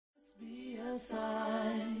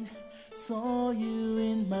sign. Saw you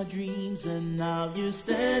in my dreams, and now you're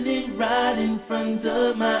standing right in front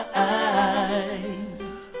of my eyes.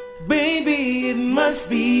 Baby, it must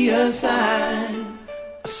be a sign.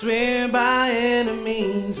 I swear by any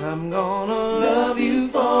means I'm gonna love you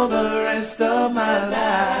for the rest of my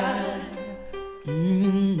life.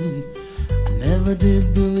 I never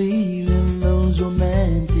did believe in those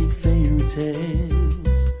romantic fairy tales.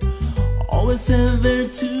 Always said they're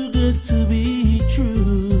too good to be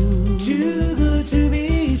true. Too good to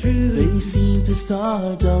be true. They seem to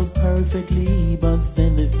start out perfectly, but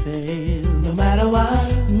then they fail. No matter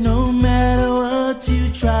what, no matter what you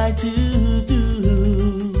try to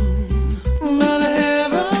do. But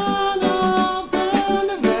heaven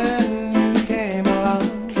opened when you came along.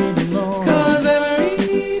 Cause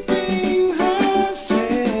everything has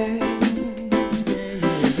changed.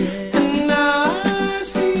 And now I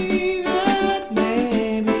see that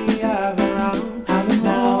maybe I've been wrong.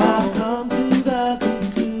 Now I've come to the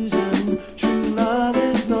conclusion, true love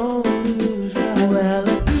is no illusion. Well,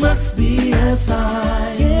 it must be a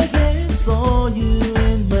sign. Saw you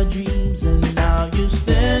in my dreams, and now you're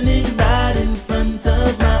standing right in front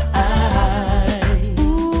of my eyes.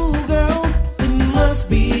 Ooh, girl, it must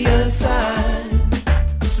be a sign.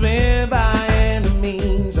 I swear by any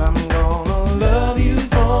means I'm gonna love you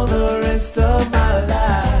for the rest of my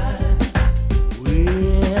life.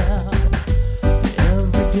 Well,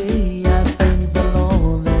 every day I thank the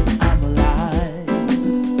Lord that I'm alive.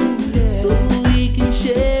 Ooh, yeah. So we can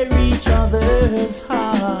share each other's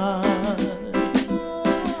heart.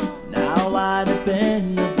 Now I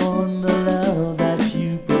depend upon the love that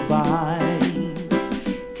you provide.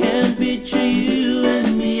 Can't picture you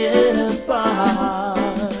and me apart.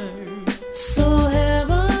 So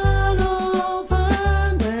heaven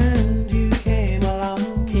opened when you came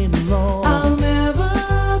along. I'll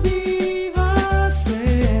never be the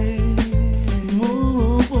same.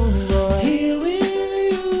 Here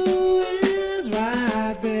with you is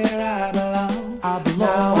right where I belong.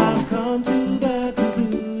 Now I've come to the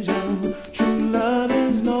conclusion, true love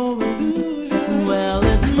is no illusion. Well,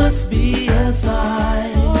 it must be a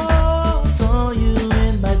sign. Saw you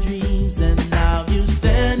in my dreams, and now you're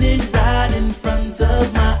standing right in front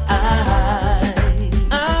of my eyes.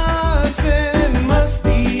 I said it must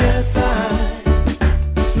be a sign.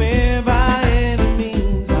 I swear by any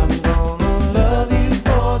means I'm gonna love you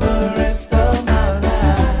for the rest of my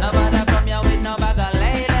life. Nobody come here with no bag of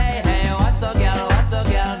lady. Hey, what's up,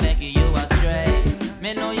 girl, making you astray?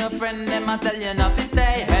 Me know your friend, them a tell you nothing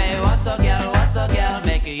stay. Hey, what's up, girl,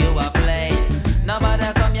 making you a play? Nobody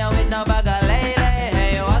come here with no bag of lady.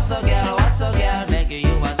 Hey, what's up, girl, making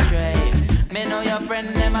you astray? Me know your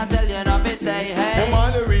friend, them a tell you nothing stay. Hey,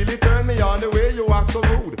 Woman, you really turn me on the way you act so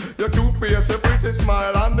rude. Your cute face, your pretty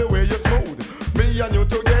smile, and the way you smooth. Me and you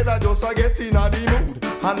together just a get in a the mood.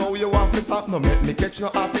 I know you want to stop, no make me catch no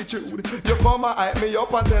attitude. You come and hype me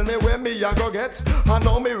up and tell me when me I go get. I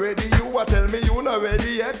know me ready, you a tell me you not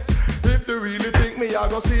ready yet. If you really think me I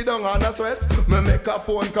go sit down and a sweat, me make a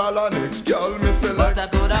phone call and next girl me select. but I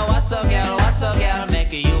coulda what's up, girl,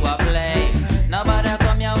 making you a play. Nobody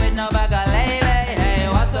come here with no bag of lady. Hey,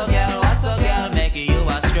 what's up, girl, making you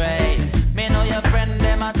astray? Me know your friend,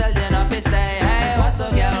 them a tell you nothing stay. Hey, what's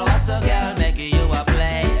up, girl, making you a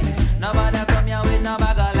play. Nobody come here with no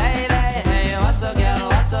bag of lady. Hey, what's up,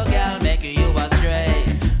 girl, making you astray?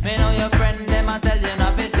 Me know your friend, them a tell you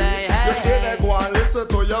nothing stay. You say Hey, they go and listen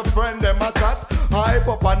to your friend, them a chat. Hype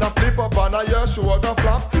up and a flip up and a your shoulder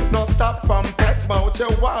flap. No stop from test mouth, you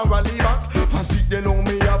want rally back. I see they know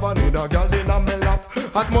me have another girl in a me lap.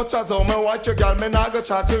 As much as how me watch you, girl, me not go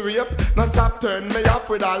try to rape. No stop turn me off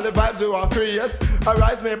with all the vibes you are create. I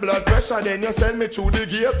rise me blood pressure, then you send me through the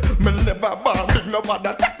gate. Me never born big, nobody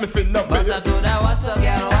take me for no but I bait. coulda what's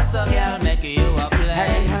up, girl, making you a play.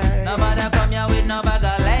 Hey. Nobody come here with no bag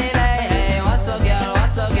of lady. Hey, what's up,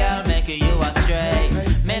 girl, making you astray?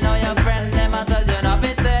 Me know your friend, them a tell you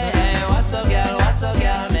nothing stay. Hey, what's up,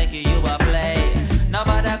 girl, making you a play.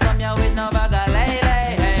 Nobody come here with no bag of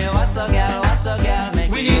lady. Hey, what's up, girl,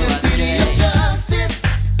 making We you need a city of astray? justice,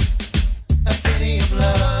 a city of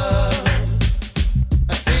love,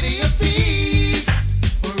 a city of peace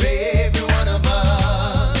for every one of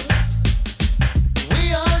us.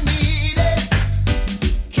 We all need it.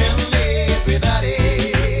 Can everybody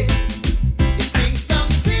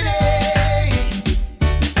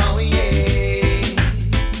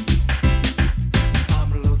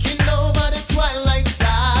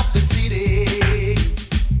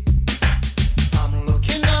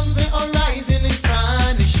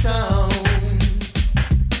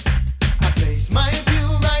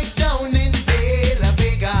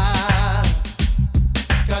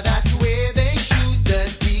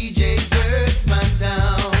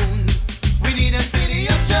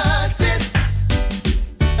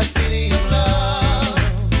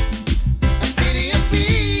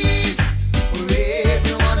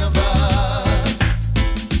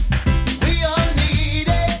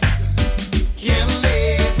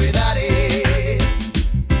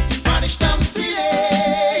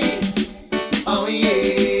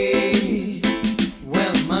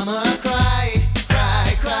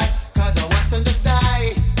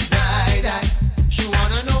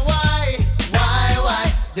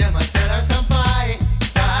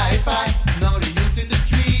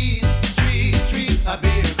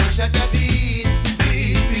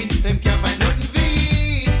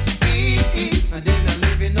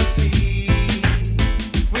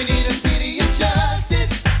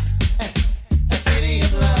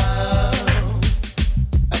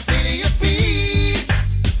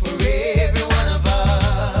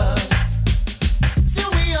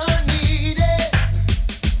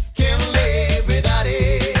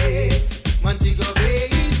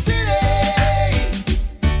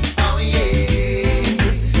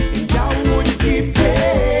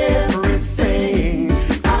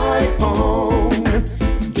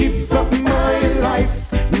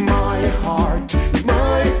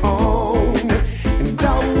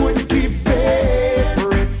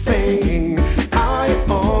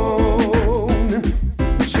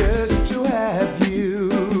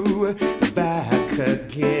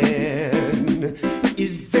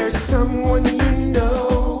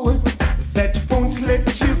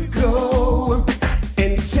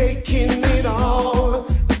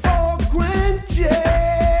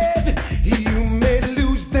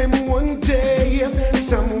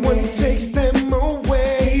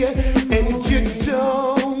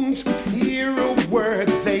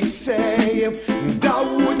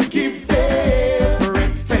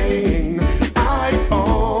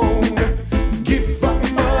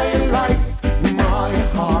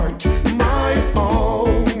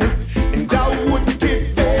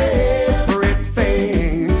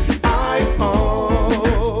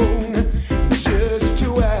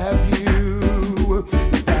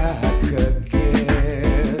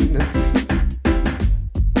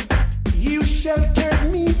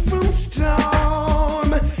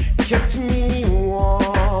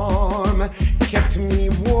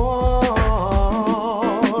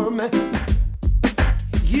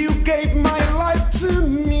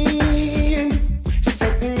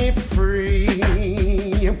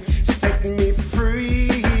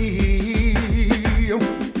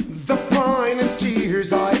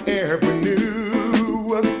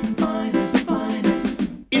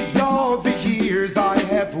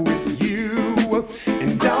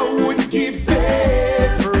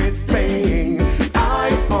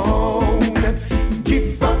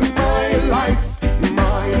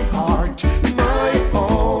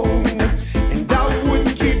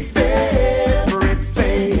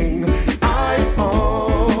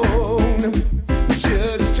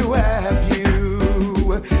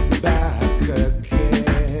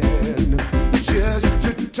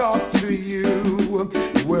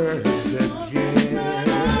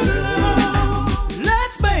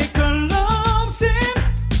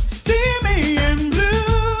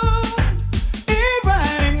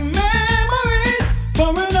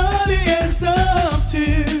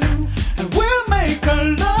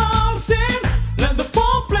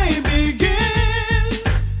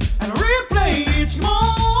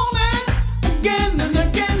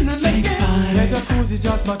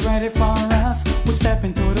just about ready for us. We step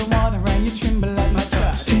into the water and you tremble at my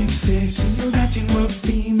touch. Take 6, so that thing will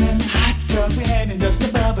steaming hot. We're heading just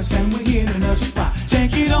above us and we're hitting a spot.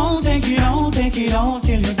 Take it on, take it on, take it on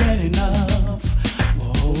till you get enough.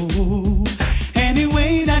 Whoa. Any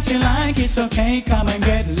way that you like, it's okay, come and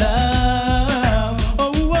get love.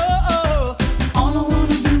 Oh, whoa. All I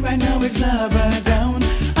wanna do right now is love her down.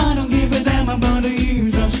 I don't give a damn about the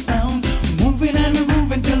usual sound. Moving and we're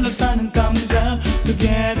moving till the sun comes up.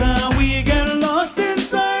 Together we get lost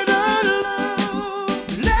inside our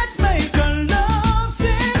love. Let's make a love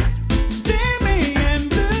scene, steamy and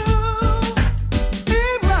blue,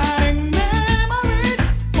 rewriting memories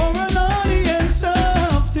for an audience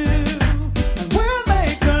of two. And we'll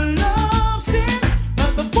make a love scene,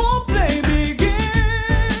 let the foreplay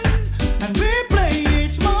begin, and replay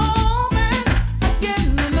each moment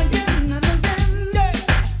again and again and again. Yeah.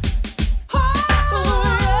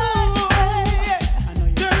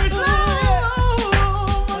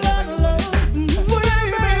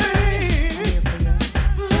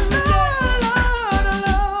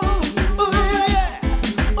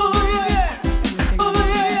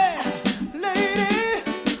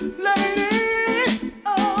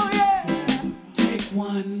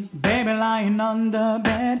 Baby lying on the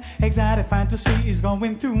bed, exotic fantasy is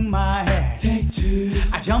going through my head. Take 2,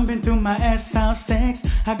 I jump into my S-House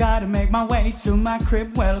 6. I gotta make my way to my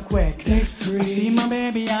crib well quick. Take 3, I see my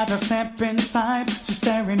baby out, I step inside. She's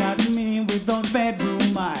staring at me with those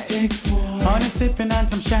bedroom eyes. Take 4, honey sipping on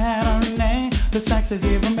some Chardonnay. The sex is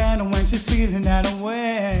even better when she's feeling that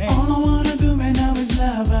way. All I wanna do right now is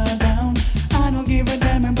love her down. I don't give a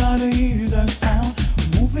damn about the either sound.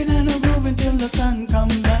 Moving and a grooving till the sun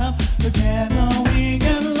comes up. Together we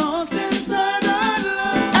get lost inside our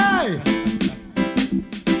love. Hey!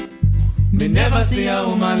 Me never see a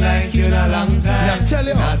woman like you in a long time. I tell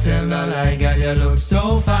you. I tell her like, girl, you look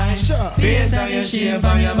so fine. Sure. Face and your shape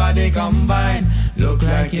and your body combine. Look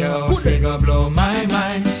like your figure blow my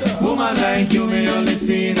mind. Sure. Woman like you, me only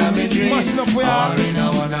see in a me dream. Mashing up with or arms. in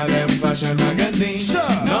a one of them fashion magazines. Sure.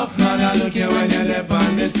 Enough man I look you when you're left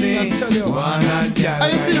on the scene. I tell you. One and girl,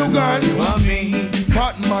 I see you, girl. You and me.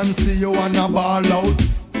 Fat man see you wanna ball out.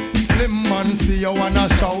 Slim man see you wanna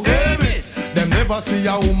shout. Hey, miss. Them never see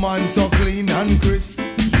a woman so clean and crisp.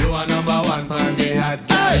 You are number one on the hot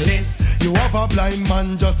girl list. You have a blind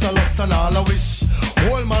man just a lust and all a wish.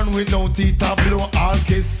 Old man with no teeth a blow all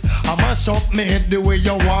kiss. I mash up me head the way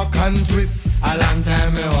you walk and twist. A long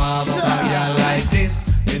time me want a girl like this.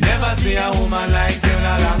 You never see a woman like you in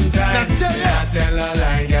a long time. Now tell ya. I tell her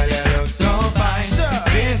like, girl, you look so fine. Sure.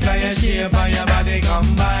 Face like your shape and your body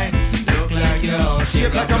combine. Look like you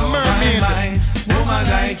Shape like a mermaid. Woman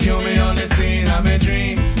like you, me only see in a me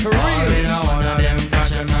dream. For real. Or in a one of them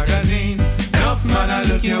fashion magazine. Enough man I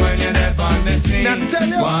look you when you're there on the scene. Now tell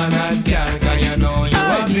ya. One hot girl, cause you know you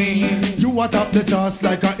are me. You a top the charts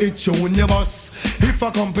like a hit show in your bus. If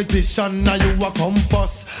a competition now you a come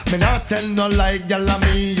first. Me not tell no like gyal a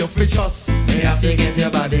me you fi trust. You have to get your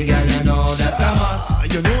body, girl, you know that's a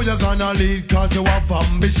must. You know you're gonna lead cause you have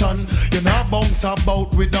ambition. You not bounce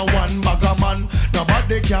about with a one bag of man.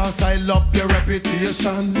 Nobody can style up your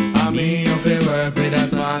reputation. I mean you feel work with a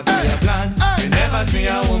thought for your plan. You never see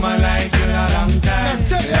a woman like you in a long time. I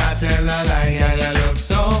tell ya. I tell her like, girl, you look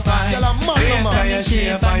so fine. Girl, I'm mad, Face man. and your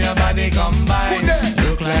shape and your body combine. Good day.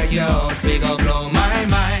 Look like your outfit go blow my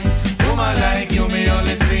mind. Woman like you, me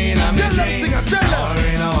only see in a me Tell them, dream. sing it, tell them. Or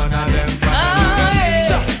in a one of them fashion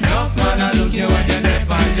magazines. Enough man I look you when you're there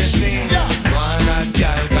on the scene. Yeah. One hot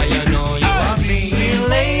girl, cause you know you are me. Sweet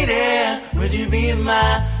lady, would you be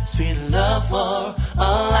my sweet love for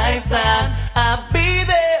a lifetime? I'll be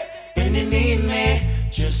there when you need me.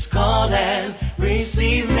 Just call and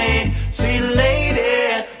receive me. Sweet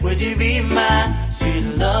lady, would you be my sweet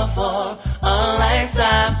love for a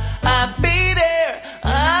lifetime? I'll be there.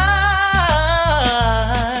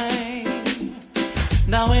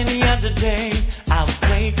 Now any other day I would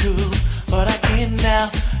play cool, but I can't now,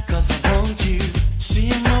 cause I want you.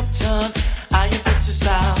 See I'm uptown, I am fix your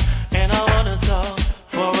style, and I wanna talk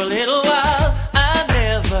for a little while. I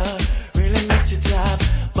never really met your type,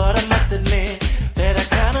 but I must admit that I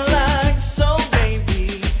kinda like. So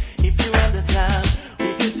baby, if you have the time,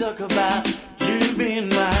 we can talk about you being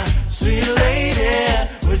my sweet lady.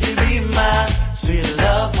 Would you be my sweet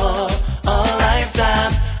love for a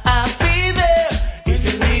lifetime? I'll be there if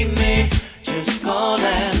you need me. Just call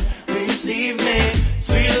and receive me.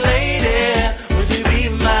 Sweet lady, would you be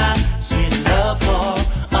my sweet love for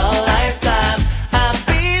a lifetime? I'll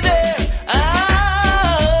be there.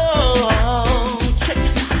 Oh, check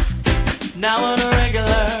this out. Now on a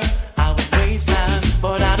regular, I would waste time,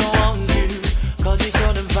 but I don't want you, cause you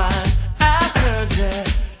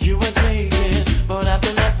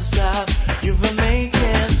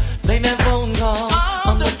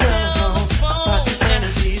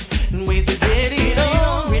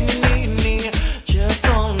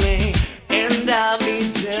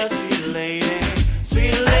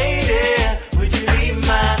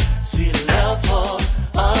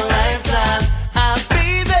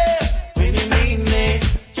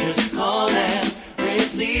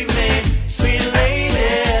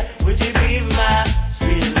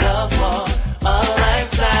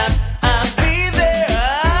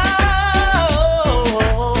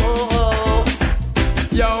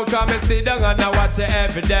watch it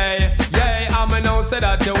every day. Yeah, I'ma know say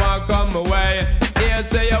that you won't come away. Here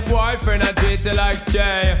say your boyfriend I treat you like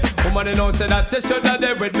stray. Woman you know say that you shoulda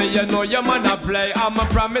there with me. You know your man a play. I'ma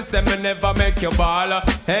promise them me never make you ball.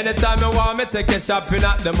 Anytime you want me take you shopping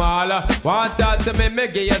at the mall. Want talk to me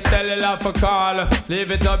give you cellular for call.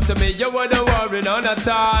 Leave it up to me, you wouldn't worry none at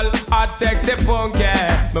all. Hot sexy funky,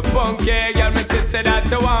 me funky girl me say that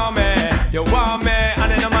you want me,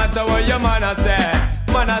 and it no matter what your man a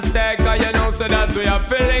say, cause you know so that we are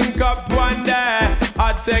filling up one day.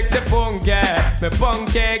 Hot sexy funky, me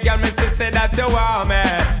funky girl me say that you want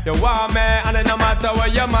me, and it no matter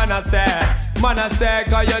what your man a say,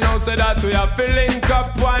 cause you know so that we are filling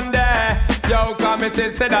up one day. Yo, come me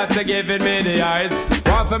say that you giving me the eyes.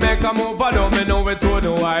 Want to make a move, I don't me know it to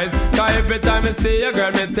the wise. Cause every time I see you,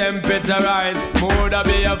 girl, me temperature rise. Woulda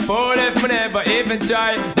be a fool if me never even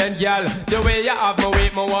try. Then, girl, the way you have me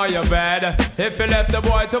weak, me want you bad. If you left the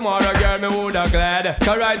boy tomorrow, girl, me woulda glad.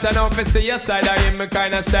 Cause right now, if I see your side, I hear me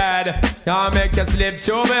kinda sad. Can't make you slip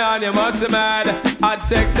through me and you must be mad. Hot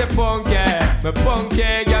sexy funky, me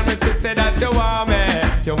funky, girl, me say that you want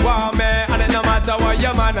me, and it no matter what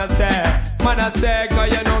your man a say,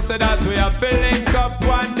 cause you know so that we are filling up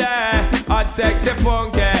one day. Hot sexy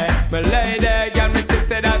funky, me lady, girl, me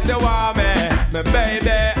say that you want me baby,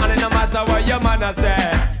 and it no matter what your man a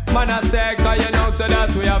say, cause you know so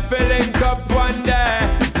that we are filling up one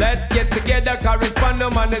day. Let's get together, correspond no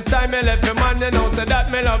man, it's time me left your man, you know so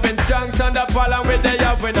that me loving strong. Sound up all with the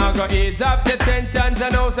up, we not go ease up the tensions,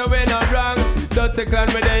 and know so we not wrong. Dirty clan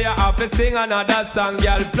with the up to sing another song,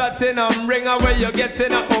 girl. Platinum ring away you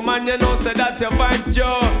getting a woman, you know so that your vibes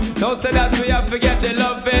show. Know so that we have to get the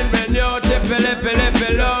loving when you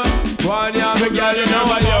triple low. One year, me girl, you know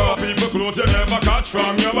what you're. People clothes you never catch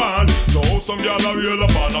from your man. So some girl a real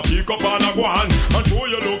up and a pick up and a go on. And show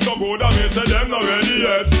you look so good, I may say them not ready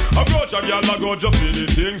yet. Approach a girl a go just see the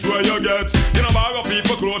things where you get. You know bag of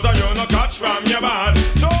people clothes and you not catch from your man.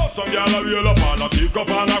 So some girl a real up and a pick up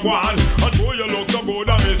and a go on. And show you look so good,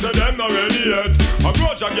 I may say them not ready yet.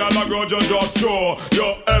 Approach a girl a go just show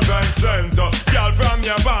your heaven sent. Girl from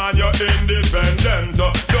your van, you're independent.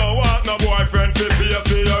 Don't want no boyfriend to pay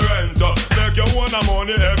for your rent. Make you own the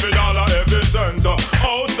money every dollar, every cent.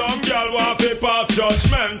 Oh, some girl want to pass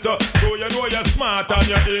judgment. So you know you're smart and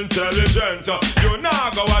you're intelligent. You now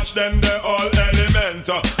go watch them, they all element.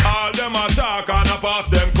 All them attack and I pass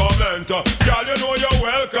them comment. Girl, you know you're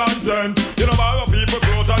well content. You know about people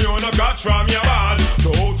close and you no catch from your man.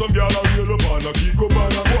 So some girl are real up and a kick up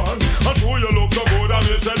and a one. And so you look so good and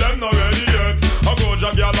me say them not ready yet. I go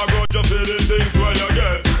just girl, I go just see the things where you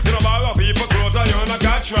get. You know about people close and you no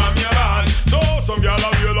catch from your man. So some girl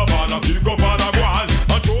are real up and a kick up and a one.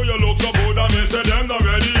 And so you look so good and me say them not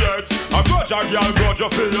ready yet. I go just girl, go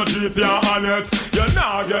just feel your cheap on it. You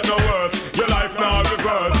now get no worse, your life now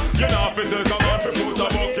reverse. You now fit take a man to put a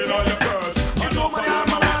bucket on your purse. You know money I'm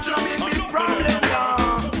a watch and I big problem,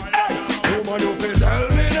 yeah. Hey, Woman, you fi tell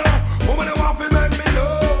me now. woman you want to make me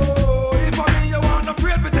know. If I mean you want no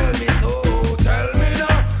afraid to tell me so. Tell me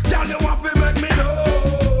now, girl you want to make me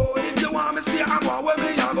know. If you want me stay, I'm going where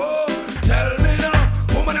me I go. Tell me now,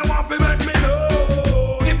 woman you want to make me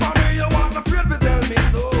know. If I mean you want no afraid to tell me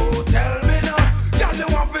so. Tell me now, girl you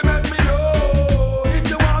want to make me know. If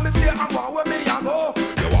you want me stay, I'm going where me I go.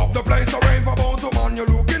 You have the place arranged for bound to man, you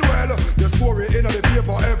looking well. The story in the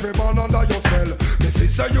paper, every man under your spell. Me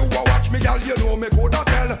say you a watch me, girl, you know me coulda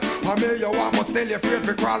tell. I mean you want but still you afraid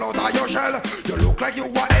to crawl out of your shell. You look like you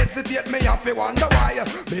a hesitate, me have to wonder why.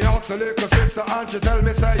 Me ask a little sister and she tell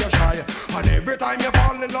me say you're shy. And every time you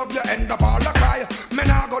fall in love, you end up all a cry. Me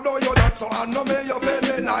nah go do you that, so I know me you feel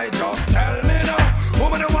me night. Just tell me now,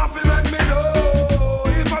 woman you want to make me know.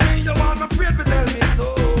 If I mean you want afraid to tell me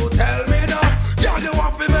so. Tell me now, girl you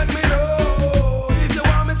want to make me know. If you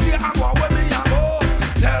want me stay, I'm going where me I go.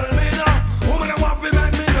 Tell me now, woman you want to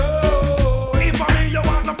make me know. If I mean you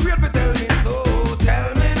want afraid to tell me so. Tell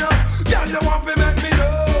me now, girl you want to make me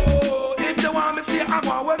know. If you want me stay, I'm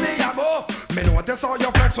going where me I go. Me notice how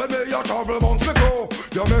you flex with me, your trouble months me grow.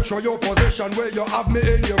 You make sure your position where you have me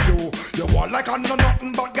in your view. You want like I know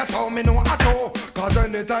nothing but guess how me know at all. Cause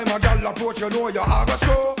anytime a girl approach you know you have a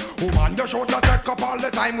screw. Woman you should not take up all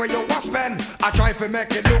the time where you was spend. I try to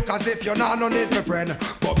make it look as if you're not no need for friend.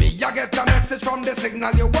 But me I get a message from the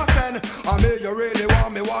signal you was send. I mean you really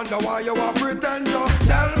want me, wonder why you want pretend. Just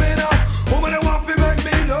tell me now, Woman you want to make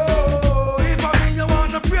me know. If I mean you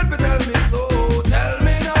want afraid to tell me so. Tell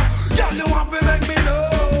me now, girl you want to make me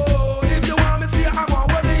know. If you want me stay, I'm going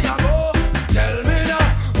where me I go. Tell me now,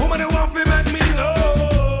 woman you want to make me know.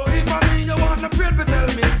 If I mean you want afraid to tell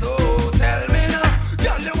me so. Tell me now,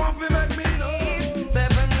 girl you want to make me know.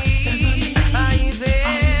 Stephanie,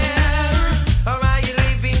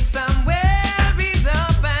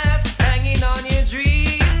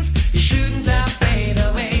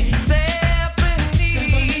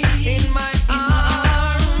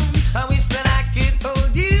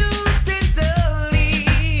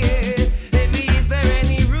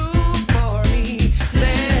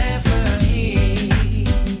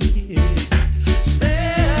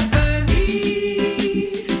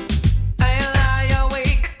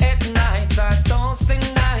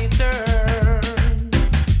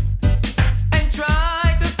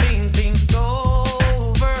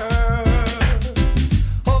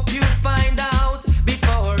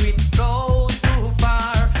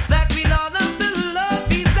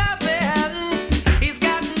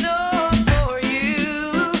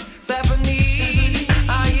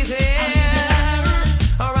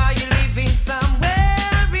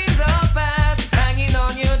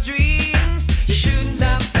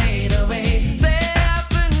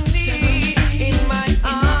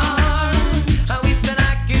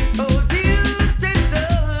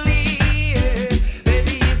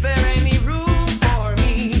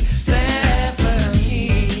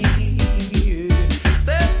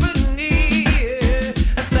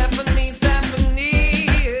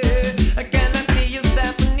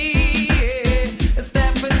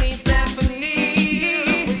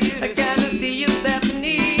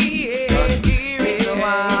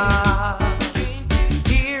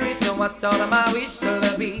 what all of my wish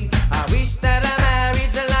will be. I wish that a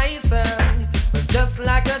marriage license was just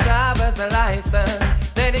like a driver's license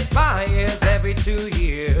that expires every 2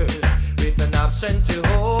 years with an option to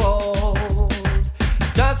hold,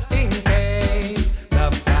 just in case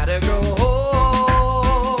love gotta grow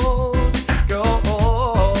old, grow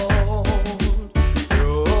old,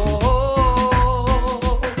 grow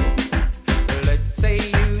old. Let's say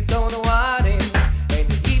you don't want him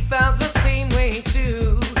and he felt the same way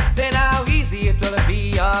too, then how easy it will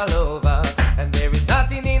be all over, and there is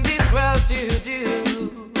nothing in this world to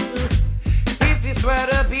do if this were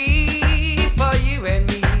to be for you and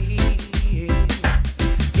me.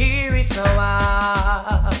 Here it's no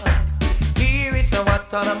what, here it's no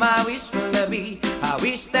what all of my wish will be. I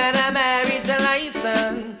wish that a marriage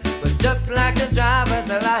license was just like a driver's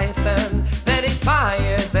license that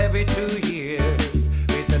expires every 2 years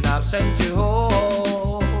with an option to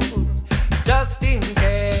hold, just in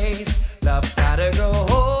case love gotta grow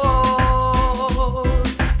old,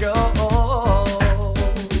 grow old,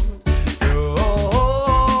 grow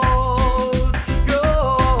old, grow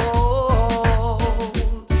old,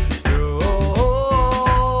 grow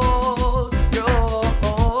old, grow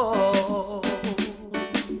old.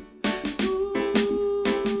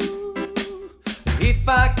 If I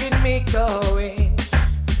could make a wish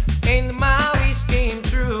and my wish came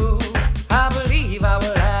true, I believe I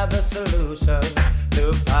will have the solution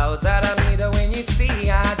to vows that I made when you see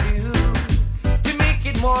I do, to make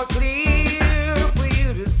it more clear.